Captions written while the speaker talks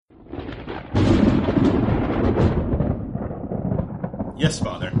Yes,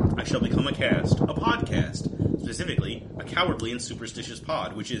 Father, I shall become a podcast, specifically a cowardly and superstitious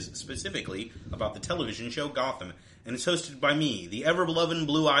pod, which is specifically about the television show Gotham, and it's hosted by me, the ever-beloved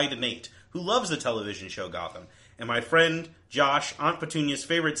blue-eyed Nate, who loves the television show Gotham, and my friend Josh, Aunt Petunia's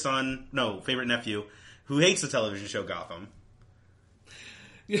favorite nephew, who hates the television show Gotham.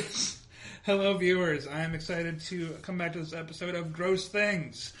 Yes. Hello, viewers. I am excited to come back to this episode of Gross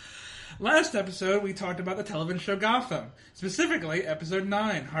Things. Last episode, we talked about the television show Gotham. Specifically, episode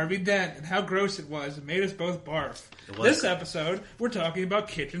 9, Harvey Dent, and how gross it was. It made us both barf. This episode, we're talking about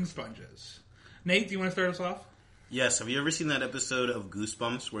kitchen sponges. Nate, do you want to start us off? Yes. Have you ever seen that episode of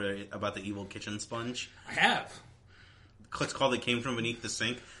Goosebumps about the evil kitchen sponge? I have. It's called It Came From Beneath the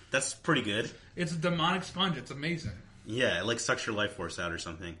Sink. That's pretty good. It's a demonic sponge. It's amazing. Yeah, it sucks your life force out or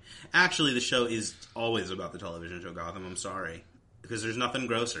something. Actually, the show is always about the television show Gotham. I'm sorry. Because there's nothing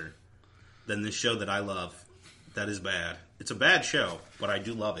grosser than this show that I love. That is bad. It's a bad show, but I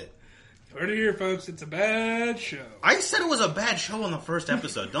do love it. You heard it here, folks. It's a bad show. I said it was a bad show on the first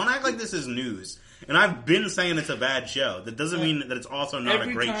episode. Don't act like this is news. And I've been saying it's a bad show. That doesn't mean that it's also not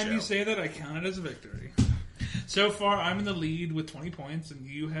a great show. Every time you say that, I count it as a victory. So far, I'm in the lead with 20 points, and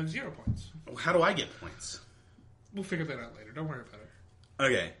you have 0 points. How do I get points? We'll figure that out later. Don't worry about it.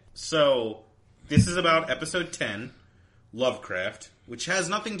 Okay, so this is about episode 10, Lovecraft, which has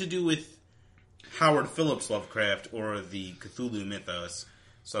nothing to do with Howard Phillips Lovecraft or the Cthulhu mythos,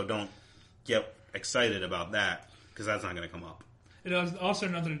 so don't get excited about that, because that's not going to come up. It has also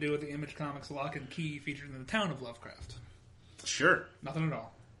nothing to do with the Image Comics Lock and Key featured in the town of Lovecraft. Sure. Nothing at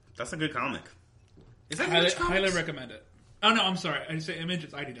all. That's a good comic. Is that highly recommend it. Oh, no, I'm sorry. I say Image,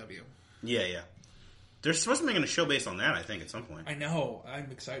 it's IDW. Yeah. They're supposed to be making a show based on that, I think, at some point. I know. I'm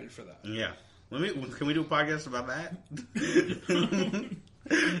excited for that. Yeah. Can we do a podcast about that?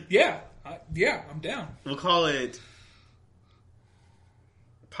 Yeah, I'm down. We'll call it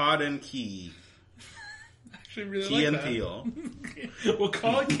Pod and Key. Actually, really Key like and that. Peele. We'll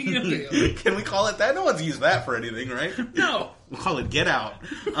call it Key and Peele. Can we call it that? No one's used that for anything, right? No. We'll call it Get Out.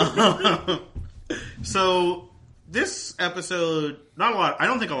 So, this episode, not a lot. I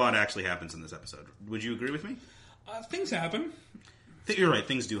don't think a lot actually happens in this episode. Would you agree with me? Things happen. You're right,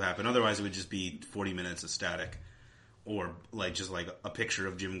 things do happen. Otherwise, it would just be 40 minutes of static. Or, just a picture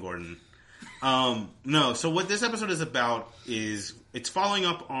of Jim Gordon. No, so what this episode is about is, it's following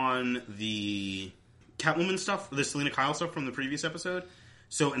up on the Catwoman stuff, the Selena Kyle stuff from the previous episode.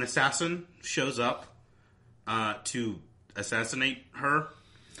 So an assassin shows up to assassinate her,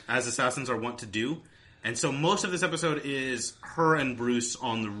 as assassins are wont to do. And so most of this episode is her and Bruce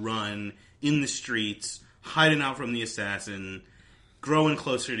on the run, in the streets, hiding out from the assassin, growing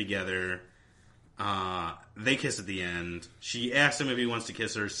closer together. They kiss at the end. She asks him if he wants to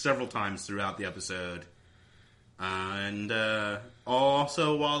kiss her several times throughout the episode. And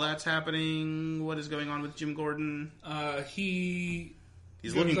also, while that's happening, what is going on with Jim Gordon? He's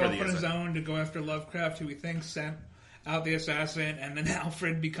looking for the off on his assassin. own to go after Lovecraft, who he thinks sent out the assassin, and then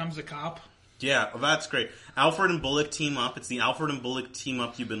Alfred becomes a cop. Yeah, well, that's great. Alfred and Bullock team up. It's the Alfred and Bullock team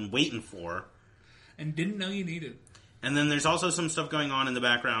up you've been waiting for. And didn't know you needed. And then there's also some stuff going on in the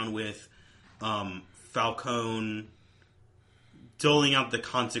background with Falcone doling out the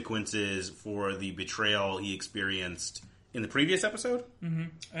consequences for the betrayal he experienced in the previous episode.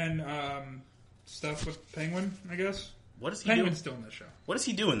 Mm-hmm. And stuff with Penguin, I guess. What does he Penguin's do? still in this show. What does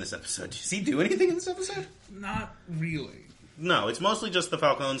he do in this episode? Does he do anything in this episode? Not really. No, it's mostly just the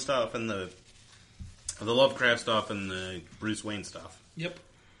Falcone stuff and the Lovecraft stuff and the Bruce Wayne stuff. Yep.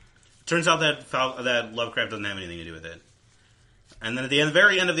 Turns out that Lovecraft doesn't have anything to do with it. And then at the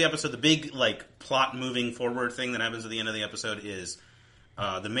very end of the episode, the big plot moving forward thing that happens at the end of the episode is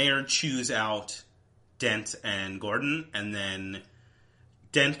the mayor chews out Dent and Gordon, and then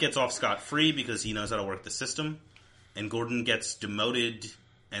Dent gets off scot-free because he knows how to work the system, and Gordon gets demoted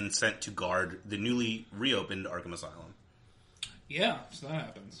and sent to guard the newly reopened Arkham Asylum. Yeah, so that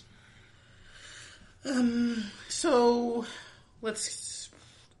happens. So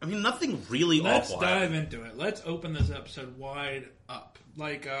nothing really Let's awful dive happened. into it. Let's open this episode wide up.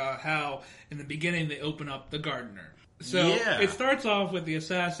 Like how in the beginning they open up the gardener. So It starts off with the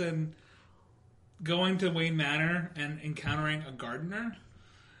assassin going to Wayne Manor and encountering a gardener.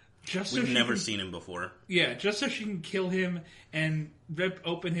 We've never seen him before. Yeah, just so she can kill him and rip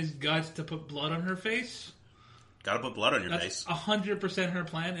open his guts to put blood on her face. Gotta put blood on your That's face. 100% her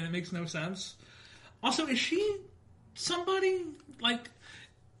plan, and it makes no sense. Also, is she somebody,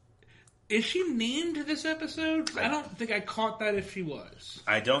 is she named this episode? I don't think I caught that if she was.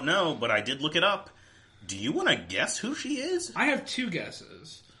 I don't know, but I did look it up. Do you want to guess who she is? I have two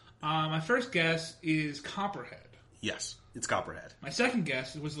guesses. My first guess is Copperhead. Yes, it's Copperhead. My second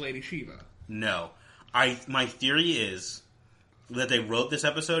guess was Lady Shiva. No. My theory is that they wrote this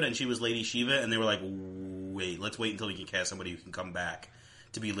episode and she was Lady Shiva, and they were like, wait, let's wait until we can cast somebody who can come back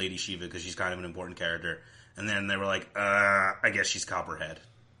to be Lady Shiva because she's kind of an important character. And then they were like, I guess she's Copperhead.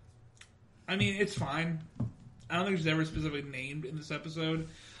 I mean, it's fine. I don't think she's ever specifically named in this episode,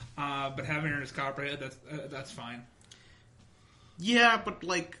 but having her as Copperhead, that's fine. Yeah, but,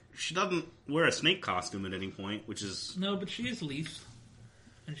 like, she doesn't wear a snake costume at any point, which is... No, but she is Leaf,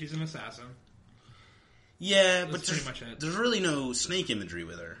 and she's an assassin. Yeah, That's but pretty much it. There's really no snake imagery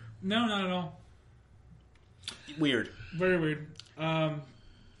with her. No, not at all. Weird. Very weird.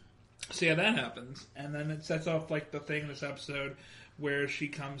 So yeah, that happens, and then it sets off like the thing in this episode where she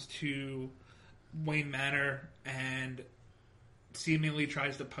comes to Wayne Manor and seemingly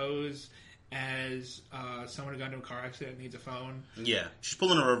tries to pose as someone who got into a car accident and needs a phone. Yeah, she's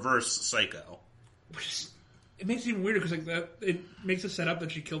pulling a reverse Psycho. Which is, it makes it even weirder because it makes it set up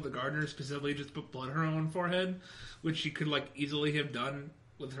that she killed the gardener specifically just to put blood on her own forehead, which she could like easily have done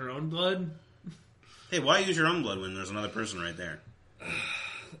with her own blood. Hey, why use your own blood when there's another person right there?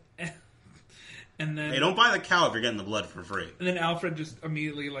 And then, hey, don't buy the cow if you're getting the blood for free. And then Alfred just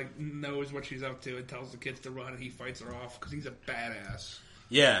immediately like knows what she's up to and tells the kids to run, and he fights her off because he's a badass.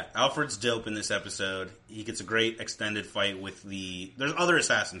 Yeah, Alfred's dope in this episode. He gets a great extended fight with the... There's other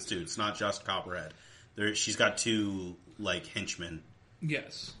assassins, too. It's not just Copperhead. She's got two, like, henchmen.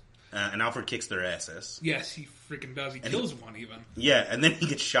 Yes. And Alfred kicks their asses. Yes, he freaking does. He kills one, even. Yeah, and then he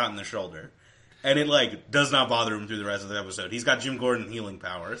gets shot in the shoulder. And it, like, does not bother him through the rest of the episode. He's got Jim Gordon healing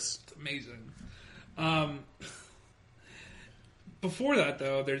powers. It's amazing. Before that,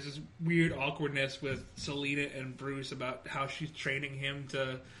 though, there's this weird awkwardness with Selena and Bruce about how she's training him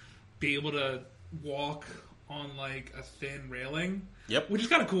to be able to walk on, like, a thin railing. Yep. Which is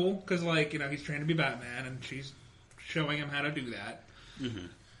kind of cool, because, like, you know, he's trained to be Batman, and she's showing him how to do that. Mm-hmm.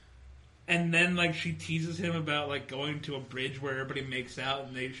 And then, like, she teases him about, like, going to a bridge where everybody makes out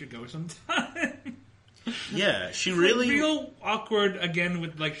and they should go sometime. Yeah, she really... Real awkward, again,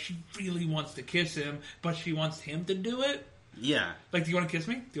 with, like, she really wants to kiss him, but she wants him to do it. Yeah. Like, do you want to kiss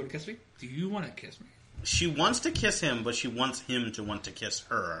me? Do you want to kiss me? Do you want to kiss me? She wants to kiss him, but she wants him to want to kiss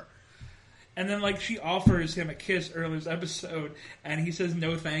her. And then, like, she offers him a kiss earlier this episode, and he says,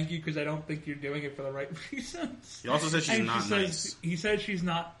 no, thank you, because I don't think you're doing it for the right reasons. He also says she's not nice. He says she's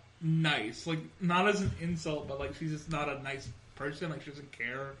not nice. Like, not as an insult, but, like, she's just not a nice person. Like, she doesn't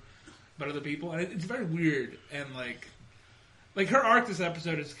care about other people. And it's very weird. And, like her arc this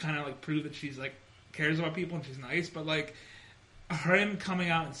episode is kind of, like, prove that she's, like, cares about people and she's nice, but, like, him coming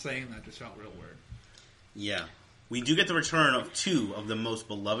out and saying that just felt real weird. Yeah. We do get the return of two of the most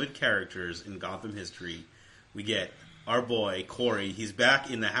beloved characters in Gotham history. We get our boy, Corey. He's back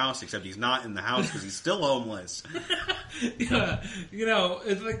in the house, except he's not in the house because he's still homeless. Yeah. You know,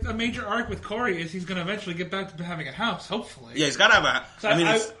 it's like a major arc with Corey is he's going to eventually get back to having a house, hopefully. Yeah, he's got to have a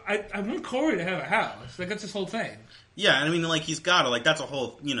house. So I want Corey to have a house. Like, that's his whole thing. Yeah, I mean, like, he's got to, like, that's a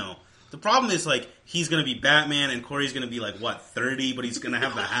whole, you know... The problem is, like, he's going to be Batman, and Corey's going to be, like, 30, but he's going to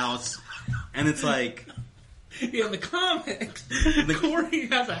have the house. And it's like... Yeah, in the comics, Corey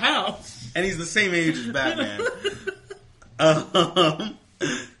has a house. And he's the same age as Batman.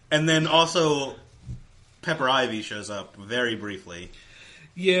 And then also, Pepper Ivy shows up very briefly.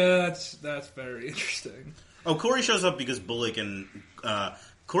 Yeah, that's very interesting. Oh, Corey shows up because Bullock and...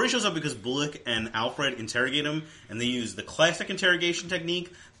 Alfred interrogate him, and they use the classic interrogation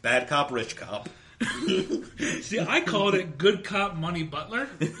technique, bad cop, rich cop. See, I called it good cop, money butler,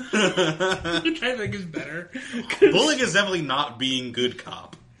 which I think is better. Bullock is definitely not being good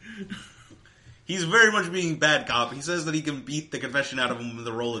cop. He's very much being bad cop. He says that he can beat the confession out of him with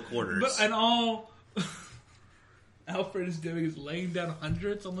a roll of quarters. And all Alfred is doing is laying down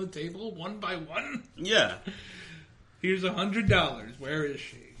hundreds on the table, one by one. Yeah. Here's $100. Where is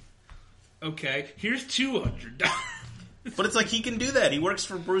she? Okay, here's $200. But it's like he can do that. He works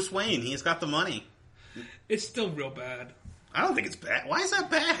for Bruce Wayne. He's got the money. It's still real bad. I don't think it's bad. Why is that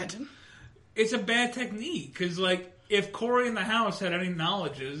bad? It's a bad technique. Because, like, if Corey in the house had any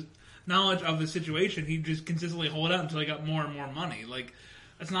knowledge of the situation, he'd just consistently hold out until he got more and more money. Like,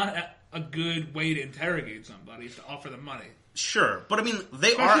 that's not a good way to interrogate somebody, is to offer them money. Sure. But, I mean,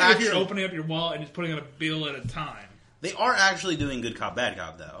 Especially are actually... if you're opening up your wallet and just putting out a bill at a time. They are actually doing good cop, bad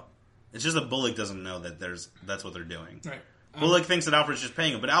cop, though. It's just that Bullock doesn't know that that's what they're doing. Right. Bullock thinks that Alfred's just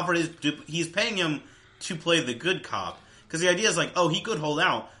paying him, but Alfred he's paying him to play the good cop. Because the idea is like, oh, he could hold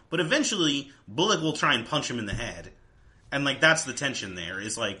out, but eventually Bullock will try and punch him in the head. And, like, that's the tension there.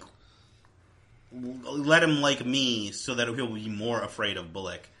 Is like, let him like me so that he'll be more afraid of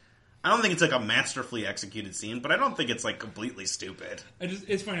Bullock. I don't think it's like a masterfully executed scene, but I don't think it's like completely stupid.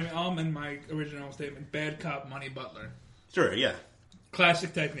 It's funny. I'll amend my original statement. Bad cop, money butler. Sure, yeah.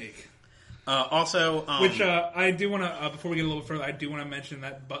 Classic technique. Also, which I do want to, before we get a little further, I do want to mention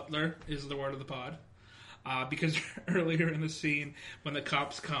that butler is the word of the pod. Because earlier in the scene, when the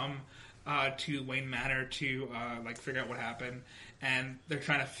cops come to Wayne Manor to figure out what happened, and they're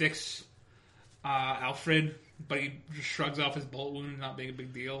trying to fix Alfred, but he just shrugs off his bullet wound, not being a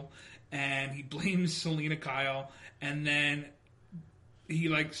big deal, and he blames Selena Kyle, and then he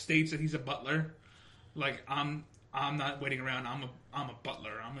states that he's a butler. I'm not waiting around. I'm a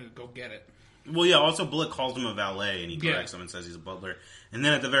butler. I'm gonna go get it. Well, yeah. Also, Bullock calls him a valet, and he corrects him and says he's a butler. And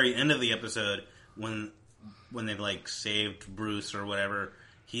then at the very end of the episode, when they saved Bruce or whatever,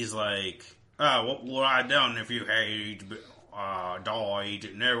 he's like, "Oh, what would I done if you had died?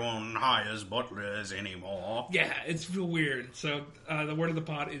 No one hires butlers anymore." Yeah, it's real weird. So the word of the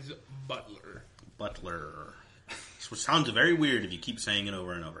pod is butler. Butler. Which sounds very weird if you keep saying it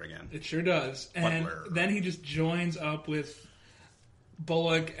over and over again. It sure does. And Butler. Then he just joins up with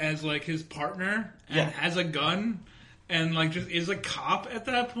Bullock as his partner and has a gun and just is a cop at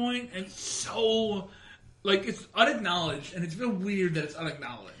that point. And so it's unacknowledged, and it's real weird that it's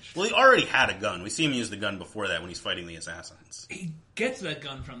unacknowledged. Well, he already had a gun. We see him use the gun before that when he's fighting the assassins. He gets that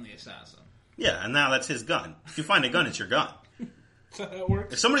gun from the assassin. Yeah, and now that's his gun. If you find a gun, it's your gun. Is that how it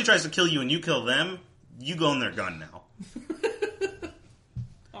works? If somebody tries to kill you and you kill them, you go in their gun now.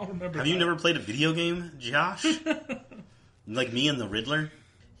 I'll remember. Have you never played a video game, Josh? Like me and the Riddler?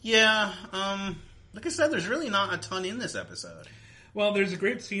 Yeah, like I said, there's really not a ton in this episode. Well, there's a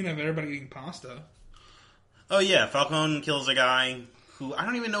great scene of everybody eating pasta. Oh yeah, Falcone kills a guy who, I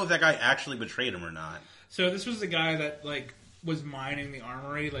don't even know if that guy actually betrayed him or not. So this was the guy that, was mining the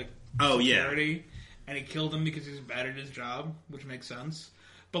armory, oh security, yeah. And he killed him because he was bad at his job, which makes sense.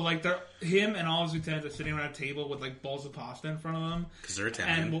 But, him and all his lieutenants are sitting around a table with, bowls of pasta in front of them. Because they're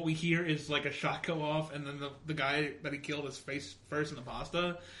Italian. And what we hear is, a shot go off, and then the guy that he killed is face first in the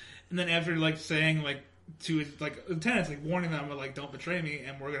pasta. And then after, saying, to his, lieutenants, warning them, don't betray me,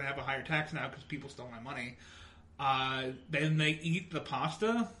 and we're going to have a higher tax now because people stole my money. Then they eat the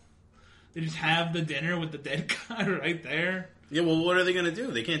pasta. They just have the dinner with the dead guy right there. Yeah, well, what are they going to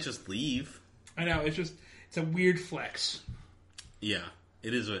do? They can't just leave. I know, it's a weird flex. Yeah.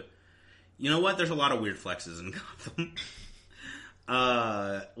 It is you know what? There's a lot of weird flexes in Gotham.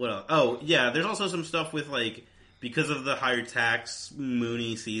 What else? Oh, yeah, there's also some stuff with, because of the higher tax,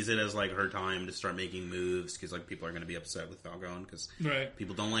 Mooney sees it as, her time to start making moves, because, people are going to be upset with Falcone, because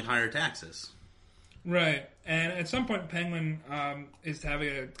people don't like higher taxes. Right. And at some point, Penguin is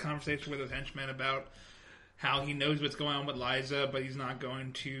having a conversation with his henchman about how he knows what's going on with Liza, but he's not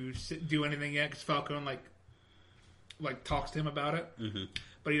going to do anything yet, because Falcone, talks to him about it,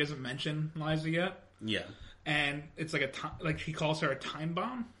 but he doesn't mention Liza yet. Yeah, and it's he calls her a time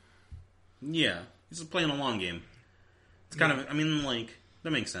bomb. Yeah, he's playing a long game. It's kind of, that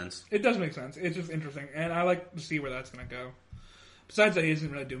makes sense. It does make sense. It's just interesting, and I like to see where that's going to go. Besides that, he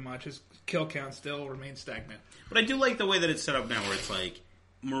doesn't really do much. His kill count still remains stagnant. But I do like the way that it's set up now, where it's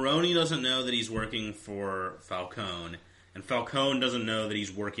Maroni doesn't know that he's working for Falcone, and Falcone doesn't know that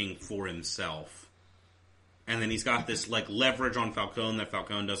he's working for himself. And then he's got this, leverage on Falcone that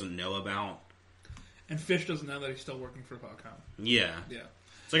Falcone doesn't know about. And Fish doesn't know that he's still working for Falcone. Yeah. Yeah.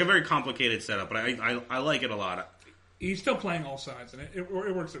 It's a very complicated setup, but I like it a lot. He's still playing all sides, and it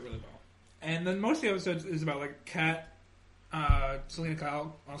works really well. And then most of the episodes is about, Kat, Selena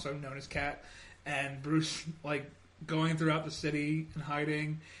Kyle, also known as Kat, and Bruce, going throughout the city and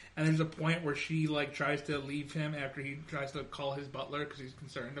hiding. And there's a point where she, tries to leave him after he tries to call his butler because he's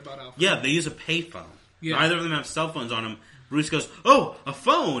concerned about Alfred. Yeah, they use a payphone. Yeah. Neither of them have cell phones on them. Bruce goes, "Oh, a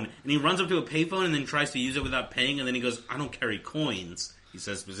phone!" And he runs up to a payphone and then tries to use it without paying. And then he goes, "I don't carry coins," he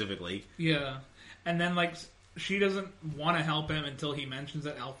says specifically. Yeah. And then, she doesn't want to help him until he mentions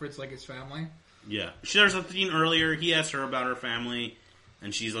that Alfred's, his family. Yeah. There's a scene earlier. He asks her about her family,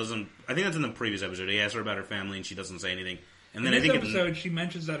 and she doesn't... I think that's in the previous episode. He asks her about her family, and she doesn't say anything. And then in this episode, she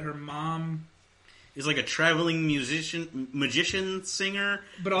mentions that her mom... is a traveling magician, singer,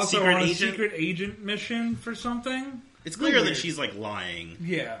 but also on a secret agent mission for something. It's clear that she's lying.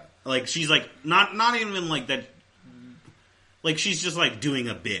 Yeah, she's not even that. She's just doing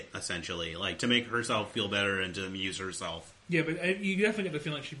a bit essentially, to make herself feel better and to amuse herself. Yeah, but you definitely get the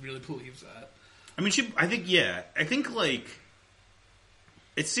feeling she really believes that. I think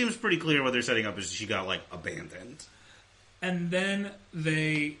it seems pretty clear what they're setting up is she got abandoned. And then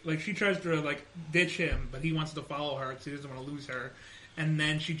she tries to, ditch him, but he wants to follow her because he doesn't want to lose her. And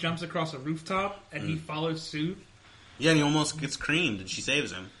then she jumps across a rooftop, and he follows suit. Yeah, and he almost gets creamed, and she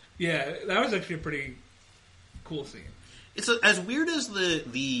saves him. Yeah, that was actually a pretty cool scene. It's as weird as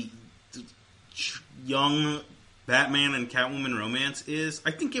the young Batman and Catwoman romance is.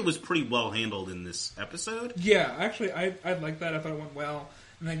 I think it was pretty well handled in this episode. Yeah, actually, I like that. I thought it went well.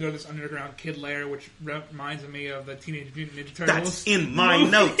 And then go to this underground kid lair, which reminds me of the Teenage Mutant Ninja Turtles. That's in my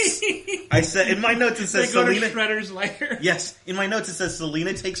notes. I said in my notes it says they go Selena. To Shredder's lair. Yes, in my notes it says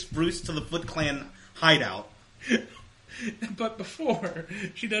Selena takes Bruce to the Foot Clan hideout. But before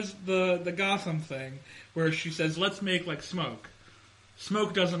she does the Gotham thing, where she says, "Let's make like smoke."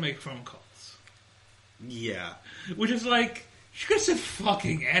 Smoke doesn't make phone calls. Yeah, which is like she could have said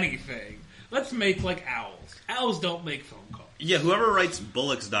fucking anything. Let's make like owls. Owls don't make phone calls. Yeah, whoever writes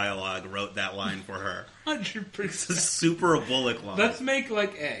Bullock's dialogue wrote that line for her. 100%. It's a super Bullock line. Let's make,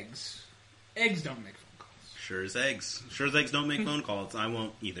 like, eggs. Eggs don't make phone calls. Sure as eggs. Sure as eggs don't make phone calls. I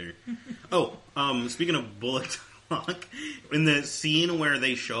won't either. Speaking of Bullock dialogue, in the scene where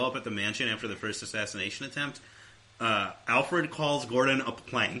they show up at the mansion after the first assassination attempt, Alfred calls Gordon a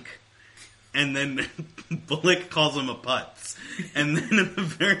plank, and then Bullock calls him a putz. And then at the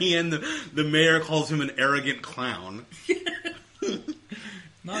very end, the mayor calls him an arrogant clown.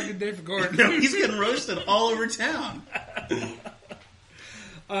 Not a good day for Gordon. No, he's getting roasted all over town.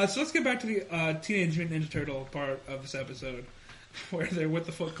 So let's get back to the Teenage Mutant Ninja Turtle part of this episode, where they're with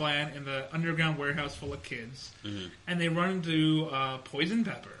the Foot Clan in the underground warehouse full of kids, and they run into Poison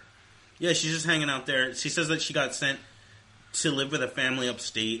Pepper. Yeah, she's just hanging out there. She says that she got sent to live with a family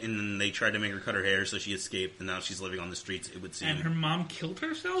upstate, and then they tried to make her cut her hair, so she escaped, and now she's living on the streets, it would seem. And her mom killed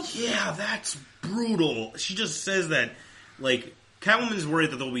herself? Yeah, that's brutal. She just says that, like, Catwoman's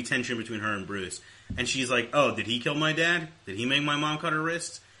worried that there'll be tension between her and Bruce, and she's like, oh, did he kill my dad? Did he make my mom cut her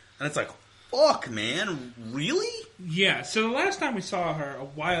wrists? And it's like, fuck, man, really? Yeah, so the last time we saw her, a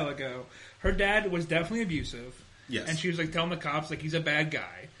while ago, her dad was definitely abusive. Yes. And she was, like, telling the cops, like, he's a bad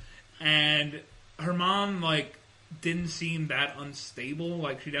guy. And her mom, like, didn't seem that unstable.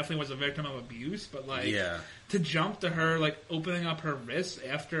 Like, she definitely was a victim of abuse, but, like, to jump to her, like, opening up her wrists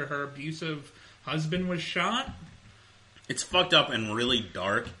after her abusive husband was shot. It's fucked up and really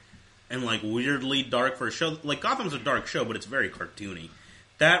dark, and, like, weirdly dark for a show. Like, Gotham's a dark show, but it's very cartoony.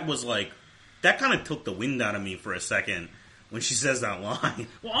 That was, like, that kind of took the wind out of me for a second when she says that line.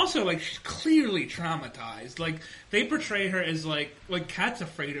 Well, also, like, she's clearly traumatized. Like, they portray her as, like Kat's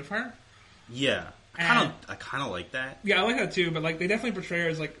afraid of her. Yeah. I kind of like that. Yeah, I like that too, but, like, they definitely portray her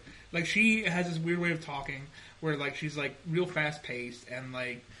as, like, she has this weird way of talking where, like, she's, like, real fast-paced and,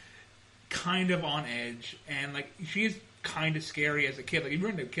 like, kind of on edge, and, like, she is kind of scary as a kid. Like, if you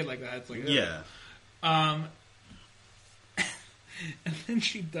run into a kid like that, it's like, ugh. Yeah. And then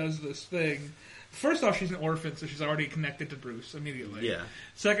she does this thing. First off, she's an orphan, so she's already connected to Bruce immediately. Yeah.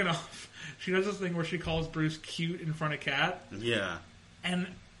 Second off, she does this thing where she calls Bruce cute in front of Kat. Yeah. And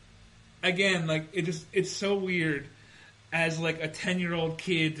again, like, it's so weird as, like, a 10-year-old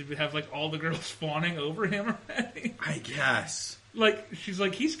kid to have, like, all the girls fawning over him already. I guess. Like, she's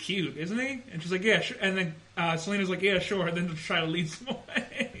like, he's cute, isn't he? And she's like, yeah, sure. And then Selena's like, yeah, sure. And then to try to lead him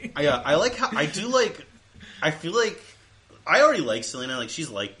away. Yeah, I like how, I feel like, I already like Selena. Like, she's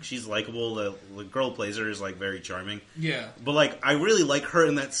likable. The girl who plays her is, like, very charming. Yeah. But, like, I really like her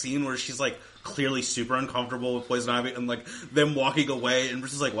in that scene where she's, like, clearly super uncomfortable with Poison Ivy and, like, them walking away. And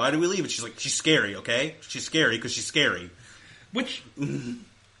Bruce is like, why do we leave? And she's like, she's scary, okay? She's scary because she's scary. Which,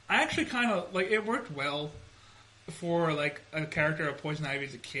 I actually kind of, like, it worked well for, like, a character of Poison Ivy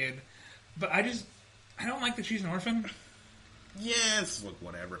as a kid. But I don't like that she's an orphan. Yeah, it's, look,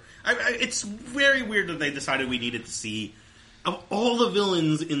 whatever. It's very weird that they decided we needed to see, of all the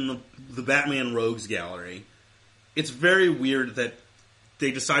villains in the Batman Rogues Gallery, it's very weird that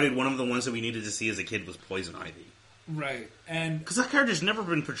they decided one of the ones that we needed to see as a kid was Poison Ivy. Right, and because that character's never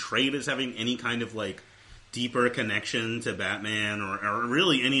been portrayed as having any kind of, like, deeper connection to Batman or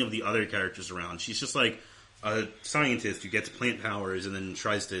really any of the other characters around. She's just, like, a scientist who gets plant powers and then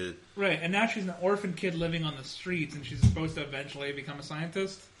tries to... Right, and now she's an orphan kid living on the streets, and she's supposed to eventually become a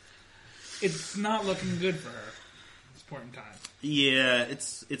scientist. It's not looking good for her at this point in time. Yeah,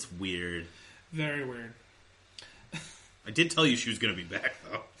 it's weird. Very weird. I did tell you she was going to be back,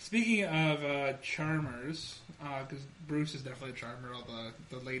 though. Speaking of charmers, because Bruce is definitely a charmer, all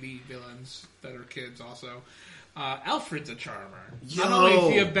the lady villains that are kids also. Alfred's a charmer. Yo. Not only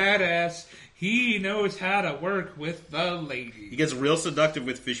is he a badass, he knows how to work with the lady. He gets real seductive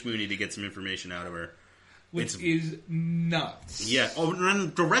with Fish Mooney to get some information out of her. Which is nuts. Yeah. Oh,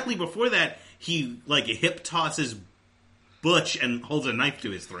 and directly before that, he, like, hip tosses Butch and holds a knife to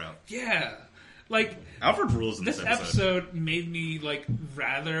his throat. Yeah. Like, Alfred rules in this episode made me, like,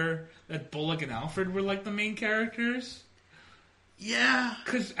 rather that Bullock and Alfred were, like, the main characters. Yeah.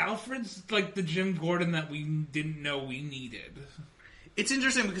 Because Alfred's like the Jim Gordon that we didn't know we needed. It's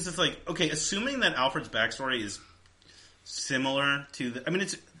interesting because it's like, okay, assuming that Alfred's backstory is similar to the... I mean,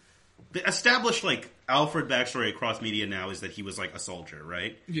 it's... The established, like, Alfred backstory across media now is that he was, like, a soldier,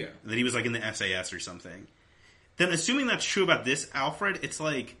 right? Yeah. That he was, like, in the SAS or something. Then assuming that's true about this Alfred, it's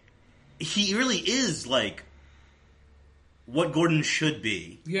like... He really is, like... what Gordon should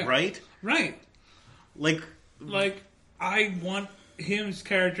be, right? Right. Like, I want his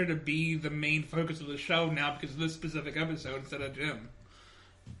character to be the main focus of the show now because of this specific episode instead of Jim.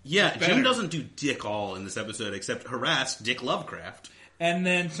 Yeah, Jim doesn't do dick all in this episode except harass Dick Lovecraft. And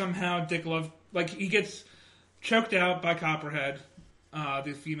then somehow Dick he gets choked out by Copperhead,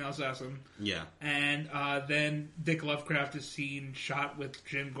 the female assassin. Yeah. And then Dick Lovecraft is seen shot with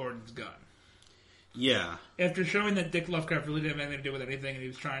Jim Gordon's gun. Yeah. After showing that Dick Lovecraft really didn't have anything to do with anything, and he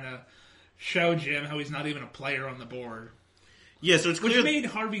was trying to show Jim how he's not even a player on the board. Yeah, so it's clear... Which made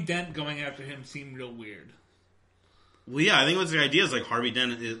Harvey Dent going after him seem real weird. Well, yeah, I think what's the idea is, like, Harvey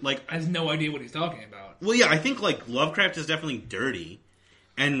Dent is, like... has no idea what he's talking about. Well, yeah, I think, like, Lovecraft is definitely dirty,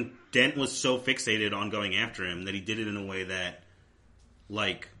 and Dent was so fixated on going after him that he did it in a way that,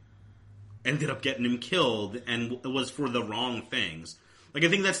 like, ended up getting him killed, and it was for the wrong things. Like, I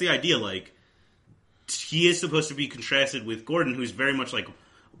think that's the idea, like... He is supposed to be contrasted with Gordon, who's very much like,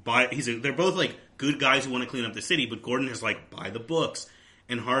 they're both like good guys who want to clean up the city, but Gordon is like by the books,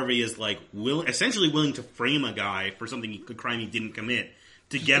 and Harvey is like essentially willing to frame a guy for something a crime he didn't commit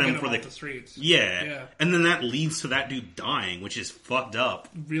to get him for the streets. Yeah, and then that leads to that dude dying, which is fucked up,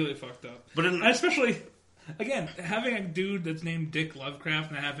 really fucked up. But especially. Again, having a dude that's named Dick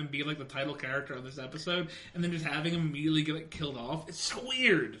Lovecraft and have him be like the title character of this episode, and then just having him immediately get killed off, it's so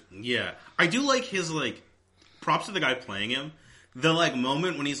weird. Yeah. I do like his, like, props to the guy playing him. The, like,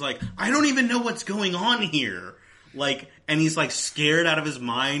 moment when he's like, I don't even know what's going on here. Like, and he's, like, scared out of his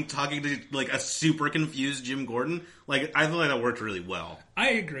mind, talking to, like, a super confused Jim Gordon. Like, I feel like that worked really well.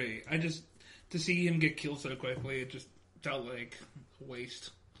 I agree. To see him get killed so quickly, it just felt like a waste.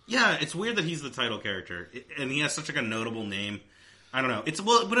 Yeah, it's weird that he's the title character, and he has such like a notable name. I don't know.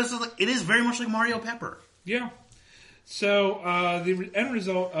 But it's like, it is very much like Mario Pepper. Yeah. So the end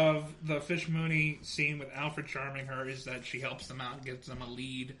result of the Fish Mooney scene with Alfred charming her is that she helps them out and gives them a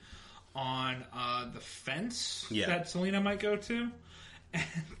lead on the fence that Selena might go to. And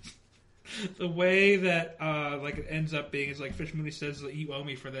the way that it ends up being is like Fish Mooney says that you owe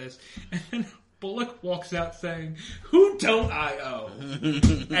me for this, and then Bullock walks out saying, "Who don't I owe?"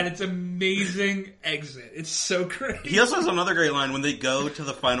 And it's amazing exit. It's so great. He also has another great line when they go to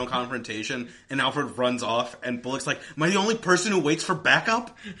the final confrontation and Alfred runs off and Bullock's like, "Am I the only person who waits for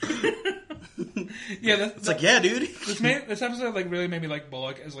backup?" Yeah, it's like, yeah, dude. This episode like really made me like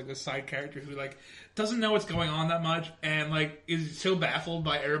Bullock as like the side character who like doesn't know what's going on that much and like is so baffled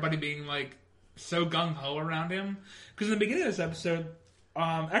by everybody being like so gung ho around him. Because in the beginning of this episode.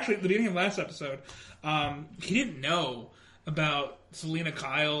 Actually, at the beginning of last episode, he didn't know about Selena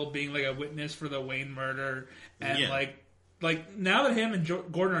Kyle being like a witness for the Wayne murder, and like now that him and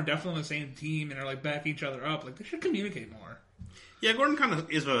Gordon are definitely on the same team and are like backing each other up, like they should communicate more. Yeah, Gordon kind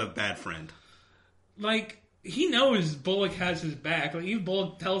of is a bad friend. Like he knows Bullock has his back. Like even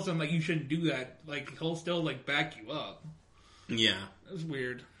Bullock tells him like you shouldn't do that. Like he'll still like back you up. Yeah, it was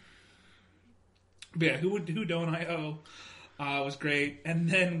weird. But yeah, who don't I owe? Was great. And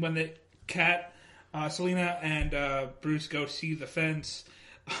then when the Selena and Bruce go see the fence,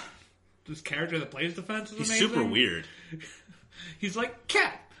 this character that plays the fence is amazing. He's super weird. He's like,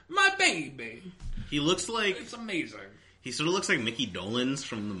 "Cat, my baby." He looks like... It's amazing. He sort of looks like Mickey Dolenz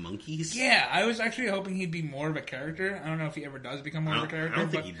from the Monkees. Yeah, I was actually hoping he'd be more of a character. I don't know if he ever does become more of a character. I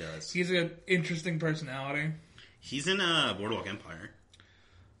don't think he does. He's an interesting personality. He's in Boardwalk Empire.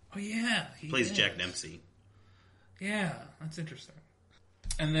 Oh, yeah. He plays Jack Dempsey. Yeah, that's interesting.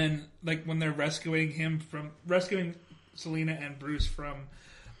 And then, like, when they're rescuing Selena and Bruce from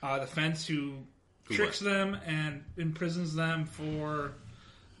the fence who tricks them and imprisons them for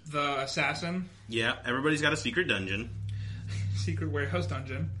the assassin. Yeah, everybody's got a secret dungeon. Secret warehouse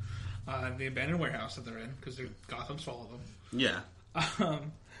dungeon. The abandoned warehouse that they're in, because Gotham's full of them. Yeah.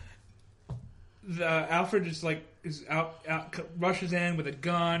 The Alfred just, like, is out, rushes in with a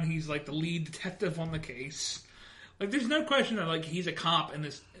gun. He's, like, the lead detective on the case. Like, there's no question that, like, he's a cop in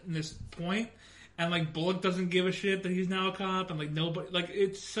this point, and, like, Bullock doesn't give a shit that he's now a cop, and, like, nobody, like,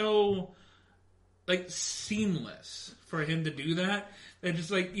 it's so, like, seamless for him to do that, that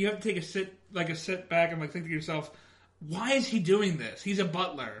just, like, you have to take a sit back and, like, think to yourself, why is he doing this? He's a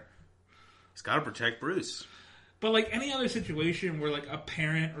butler. He's got to protect Bruce. But, like, any other situation where, like, a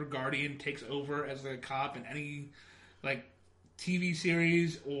parent or guardian takes over as a cop in any, like, TV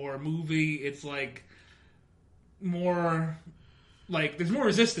series or movie, it's like more like there's more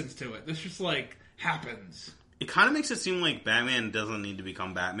resistance to it. This just like happens. It kind of makes it seem like Batman doesn't need to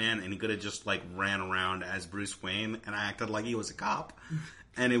become Batman, and he could have just like ran around as Bruce Wayne and acted like he was a cop,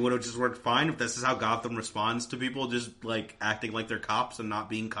 and it would have just worked fine if this is how Gotham responds to people just like acting like they're cops and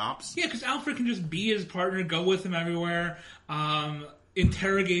not being cops. Yeah, because Alfred can just be his partner, go with him everywhere,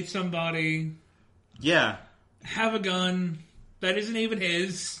 interrogate somebody, have a gun that isn't even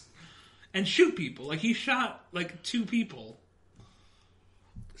his, and shoot people. Like he shot like 2 people.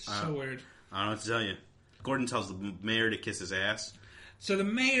 So weird. I don't know what to tell you. Gordon tells the mayor to kiss his ass. So the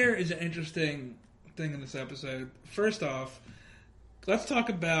mayor is an interesting thing in this episode. First off, let's talk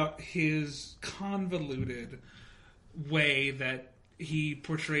about his convoluted way that he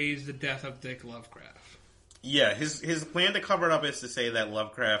portrays the death of Dick Lovecraft. Yeah, his plan to cover it up is to say that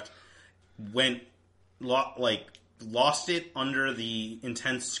Lovecraft lost it under the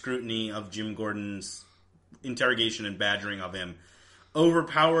intense scrutiny of Jim Gordon's interrogation and badgering of him,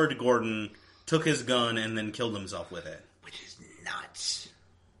 overpowered Gordon, took his gun, and then killed himself with it. Which is nuts.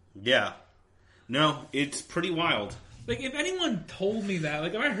 Yeah. No, it's pretty wild. Like, if anyone told me that,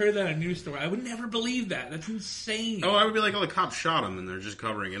 like, if I heard that in a news story, I would never believe that. That's insane. Oh, I would be like, oh, the cops shot him, and they're just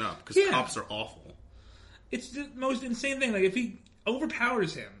covering it up. Because cops are awful. It's the most insane thing. Like, if he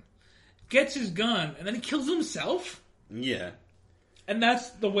overpowers him, gets his gun, and then he kills himself? Yeah. And that's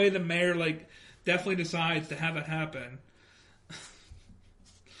the way the mayor, like, definitely decides to have it happen.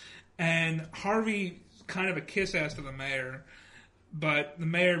 And Harvey's kind of a kiss-ass to the mayor, but the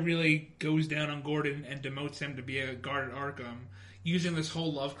mayor really goes down on Gordon and demotes him to be a guard at Arkham, using this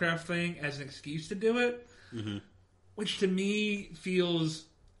whole Lovecraft thing as an excuse to do it, which to me feels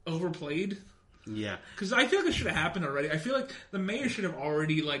overplayed. Yeah. Because I feel like this should have happened already. I feel like the mayor should have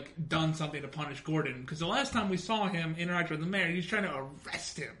already like done something to punish Gordon, because the last time we saw him interact with the mayor, he was trying to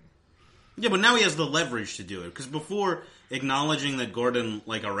arrest him. Yeah, but now he has the leverage to do it. Because before, acknowledging that Gordon,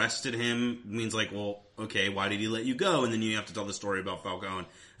 like, arrested him means, like, well, okay, why did he let you go? And then you have to tell the story about Falcone.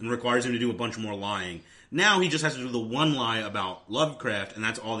 And requires him to do a bunch more lying. Now he just has to do the one lie about Lovecraft, and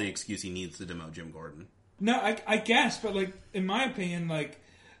that's all the excuse he needs to demote Jim Gordon. No, I guess, but, like, in my opinion, like,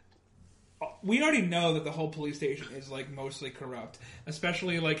 we already know that the whole police station is, like, mostly corrupt.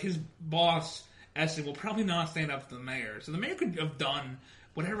 Especially, like, his boss, Essen, will probably not stand up to the mayor. So the mayor could have done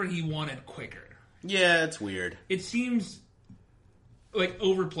whatever he wanted quicker. Yeah, it's weird. It seems like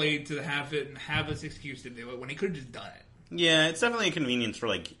overplayed to have it and have this excuse to do it when he could have just done it. Yeah, it's definitely a convenience for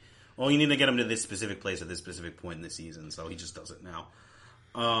like, well, you need to get him to this specific place at this specific point in the season, so he just does it now.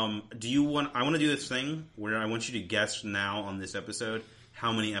 I want to do this thing where I want you to guess now on this episode,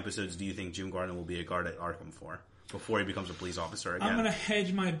 how many episodes do you think Jim Gordon will be a guard at Arkham for before he becomes a police officer again? I'm going to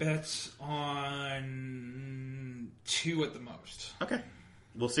hedge my bets on 2 at the most. Okay.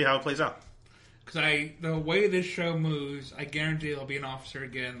 We'll see how it plays out. Because the way this show moves, I guarantee he'll be an officer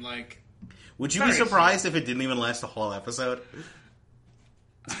again. Like, would you be surprised if it didn't even last the whole episode?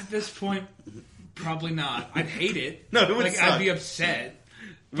 At this point, probably not. I'd hate it. No, it would suck. I'd be upset.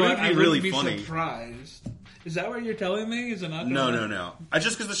 But I wouldn't be surprised. Is that what you're telling me? Is it not? No.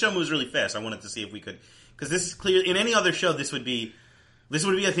 Just because the show moves really fast, I wanted to see if we could. Because this is clear. In any other show, this would be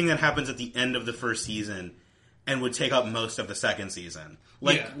a thing that happens at the end of the first season and would take up most of the second season.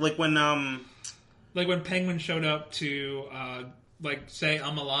 Like when Penguin showed up to say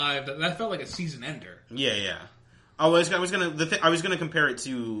I'm alive, that felt like a season ender. Yeah. I was gonna compare it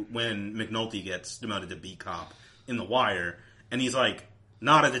to when McNulty gets demoted to beat cop in The Wire, and he's like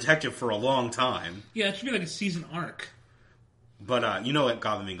not a detective for a long time. Yeah, it should be like a season arc. But you know what?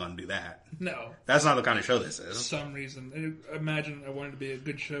 Gotham ain't gonna do that. No, that's not the kind of show this is. For some reason, imagine I wanted to be a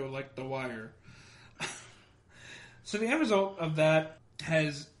good show like The Wire. So the end result of that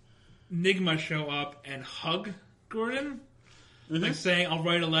has Nigma show up and hug Gordon. Mm-hmm. Like saying, I'll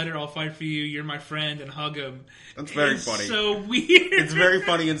write a letter, I'll fight for you, you're my friend, and hug him. That's very funny. It's so weird. It's very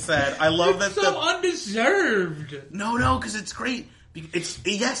funny and sad. I love that. It's so undeserved. No, because it's great.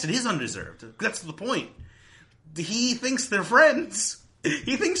 Yes, it is undeserved. That's the point. He thinks they're friends.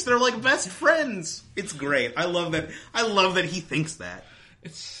 He thinks they're like best friends. It's great. I love that. I love that he thinks that.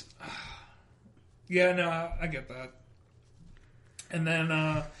 It's... Yeah, no, I get that. And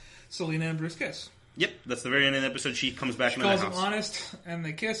then Selena and Bruce kiss. Yep, that's the very end of the episode. She comes back into the house. She calls him honest, and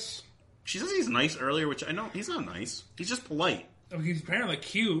they kiss. She says he's nice earlier, which I know he's not nice. He's just polite. Oh, he's apparently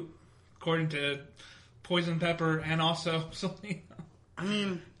cute, according to Poison Pepper and also Selena. I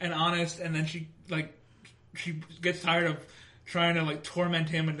mean... And honest, and then she gets tired of trying to, torment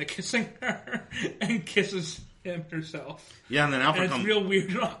him into kissing her, and kisses him herself. Yeah, and then Alfred comes. It's real weird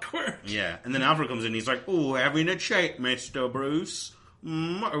and awkward. Yeah, and then Alfred comes in and he's like, "Oh, having a chat, Mr. Bruce.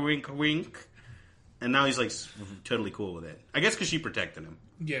 Wink, wink." And now he's like totally cool with it. I guess because she protected him.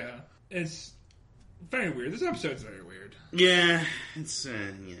 Yeah, it's very weird. This episode's very weird. Yeah, it's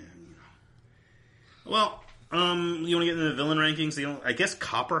yeah. Well, you want to get into the villain rankings? I guess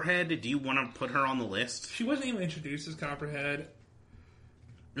Copperhead. Do you want to put her on the list? She wasn't even introduced as Copperhead.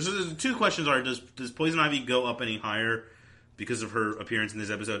 So the two questions are: Does Poison Ivy go up any higher because of her appearance in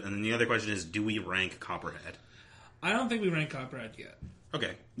this episode? And then the other question is: Do we rank Copperhead? I don't think we rank Copperhead yet.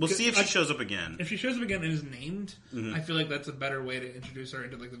 Okay, we'll see if she shows up again. If she shows up again and is named, I feel like that's a better way to introduce her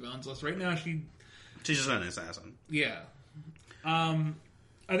into like the villains list. Right now, she's just an assassin. Yeah.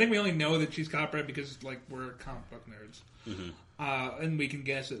 I think we only know that she's Copperhead because like we're comic book nerds, and we can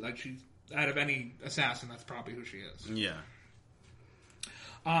guess it. Like she's out of any assassin, that's probably who she is. Yeah.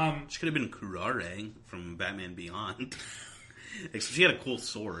 She could have been Kurare from Batman Beyond. Except she had a cool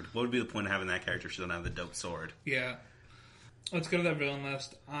sword. What would be the point of having that character if she doesn't have the dope sword? Yeah. Let's go to that villain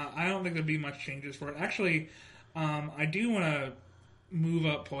list. I don't think there'll be much changes for it. Actually, I do want to move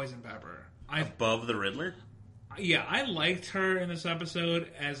up Poison Pepper. Above the Riddler? Yeah, I liked her in this episode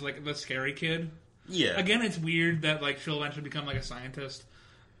as like the scary kid. Yeah. Again, it's weird that like she'll eventually become like a scientist,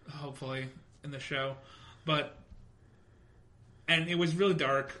 hopefully, in the show. And it was really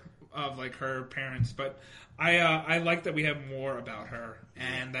dark of like her parents, but I like that we have more about her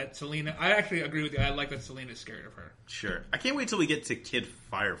and that Selena. I actually agree with you. I like that Selena's scared of her. Sure. I can't wait till we get to Kid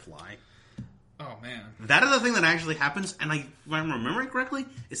Firefly. Oh man, that is the thing that actually happens, and if I'm remembering correctly,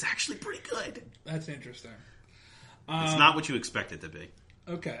 it's actually pretty good. That's interesting. It's not what you expect it to be.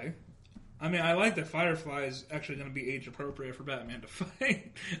 Okay. I mean, I like that Firefly is actually going to be age appropriate for Batman to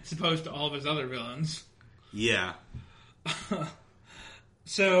fight, as opposed to all of his other villains. Yeah.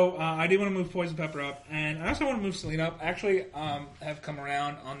 So, I do want to move Poison Pepper up, and I also want to move Selena up. I actually have come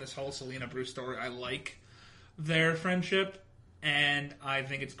around on this whole Selena-Bruce story. I like their friendship, and I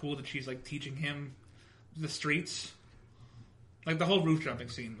think it's cool that she's, like, teaching him the streets. Like, the whole roof jumping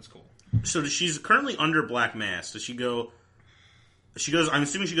scene was cool. So, she's currently under Black Mask. Does she go... I'm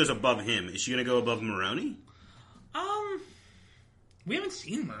assuming she goes above him. Is she going to go above Maroni? We haven't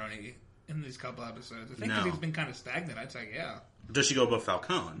seen Maroni in these couple episodes. I think because he's been kind of stagnant, I'd say, yeah. Does she go above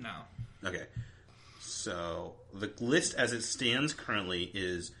Falcone? No. Okay. So, the list as it stands currently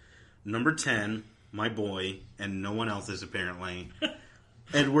is number 10, my boy, and no one else's apparently,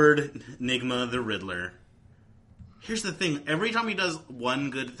 Edward Nygma the Riddler. Here's the thing. Every time he does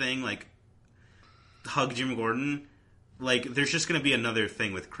one good thing, like hug Jim Gordon, like there's just going to be another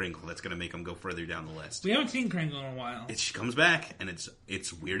thing with Kringle that's going to make him go further down the list. We haven't seen Kringle in a while. She comes back, and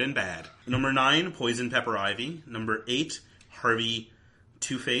it's weird and bad. Number 9, Poison Pepper Ivy. Number 8, Harvey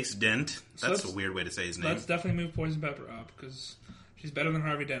Two-Face Dent. That's a weird way to say his name. Let's definitely move Poison Pepper up, because she's better than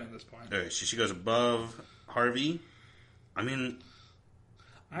Harvey Dent at this point. Okay, she goes above Harvey. I mean...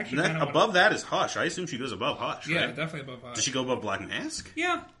 Actually, above that is Hush. I assume she goes above Hush, yeah, right? Definitely above Hush. Does she go above Black Mask?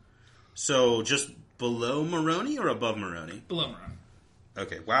 Yeah. So, just below Maroni or above Maroni? Below Maroni.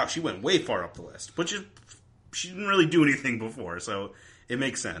 Okay, wow, she went way far up the list. But she didn't really do anything before, so it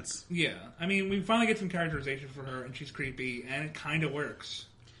makes sense. Yeah. I mean, we finally get some characterization for her, and she's creepy, and it kind of works.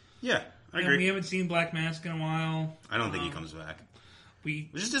 Yeah, I agree. And we haven't seen Black Mask in a while. I don't think he comes back. Which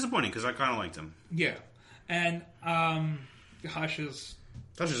is disappointing, because I kind of liked him. Yeah. And Hush is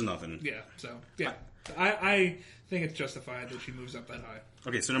nothing. Yeah, so, yeah. I think it's justified that she moves up that high.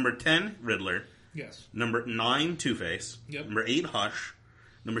 Okay, so number 10, Riddler. Yes. Number 9, Two-Face. Yep. Number 8, Hush.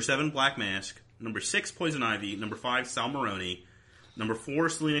 Number 7, Black Mask. Number 6, Poison Ivy. Number 5, Sal Maroni. Number 4,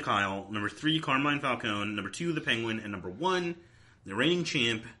 Selena Kyle. Number 3, Carmine Falcone. Number 2, the Penguin. And number 1, the reigning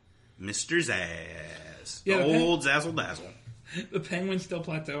champ, Mr. Zaz. Yeah, old Zazzle Dazzle. The Penguin's still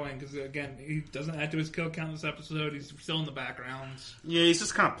plateauing because, again, he doesn't add to his kill count this episode. He's still in the background. Yeah, he's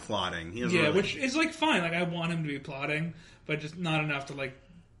just kind of plotting. Which is, like, fine. Like, I want him to be plotting, but just not enough to, like,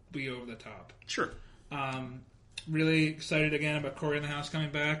 be over the top. Sure. Really excited again about Corey in the House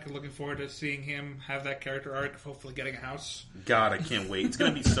coming back. Looking forward to seeing him have that character arc of hopefully getting a house. God, I can't wait. It's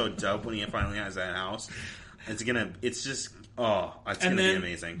going to be so dope when he finally has that house. It's going to be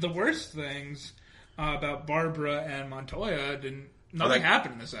amazing. The worst things about Barbara and Montoya nothing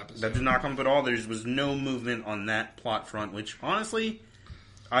happened in this episode. That did not come up at all. There was no movement on that plot front, which honestly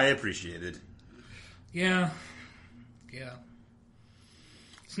I appreciated. Yeah.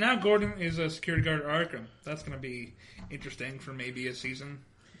 So now Gordon is a security guard at Arkham. That's going to be interesting for maybe a season.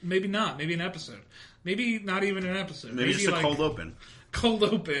 Maybe not. Maybe an episode. Maybe not even an episode. Maybe just a cold open. Cold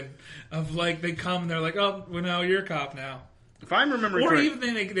open of like they come and they're like, oh, well, no, you're a cop now. If I'm remembering or correct...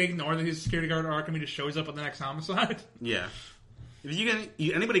 even they ignore that he's a security guard at Arkham. He just shows up on the next homicide. Yeah.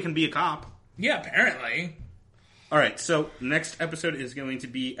 Anybody can be a cop. Yeah, apparently. Alright, so next episode is going to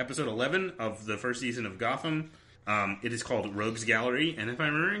be episode 11 of the first season of Gotham. It is called Rogues Gallery, and if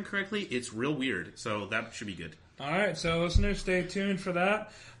I'm remembering correctly, it's real weird, so that should be good. Alright, so listeners, stay tuned for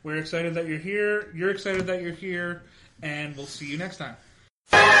that. We're excited that you're here. You're excited that you're here, and we'll see you next time.